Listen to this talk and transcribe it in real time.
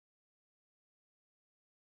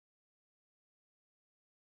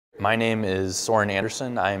My name is Soren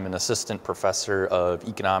Anderson. I am an assistant professor of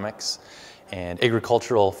economics and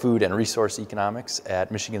agricultural food and resource economics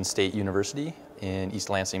at Michigan State University in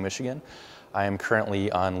East Lansing, Michigan. I am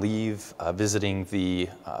currently on leave visiting the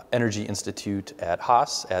Energy Institute at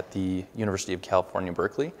Haas at the University of California,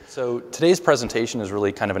 Berkeley. So today's presentation is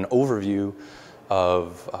really kind of an overview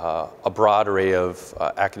of a broad array of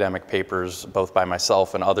academic papers, both by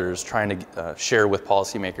myself and others, trying to share with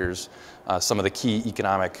policymakers some of the key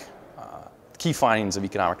findings of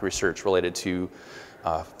economic research related to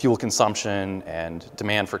fuel consumption and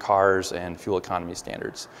demand for cars and fuel economy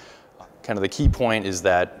standards. Kind of the key point is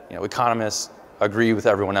that economists agree with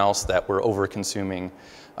everyone else that we're over-consuming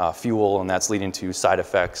fuel, and that's leading to side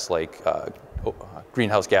effects like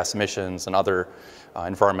greenhouse gas emissions and other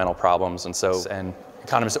environmental problems. And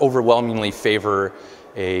economists overwhelmingly favor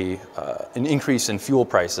an increase in fuel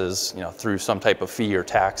prices, through some type of fee or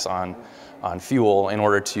tax on fuel, in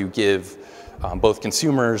order to give both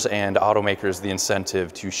consumers and automakers the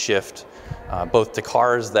incentive to shift both to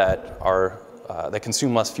cars that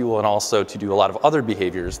consume less fuel, and also to do a lot of other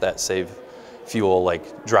behaviors that save fuel,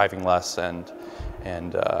 like driving less and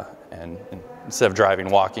instead of driving,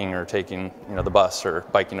 walking or taking the bus or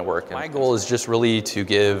biking to work. And my goal is just really to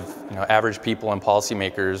give average people and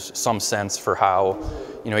policymakers some sense for how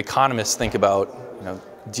economists think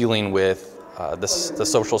about dealing with the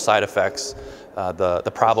social side effects,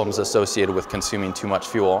 the problems associated with consuming too much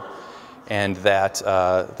fuel, and that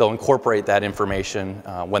they'll incorporate that information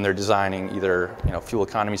when they're designing either fuel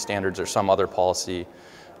economy standards or some other policy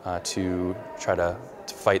to try to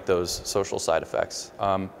fight those social side effects.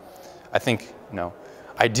 I think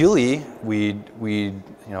ideally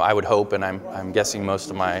I would hope, and I'm guessing most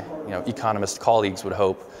of my economist colleagues would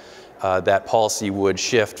hope, that policy would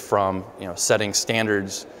shift from setting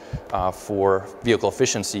standards for vehicle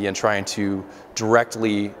efficiency and trying to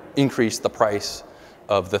directly increase the price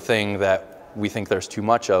of the thing that we think there's too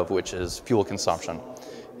much of, which is fuel consumption.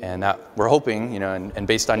 And that we're hoping, and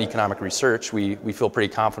based on economic research, we feel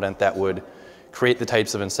pretty confident that would create the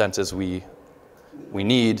types of incentives we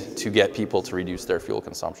need to get people to reduce their fuel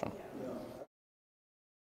consumption.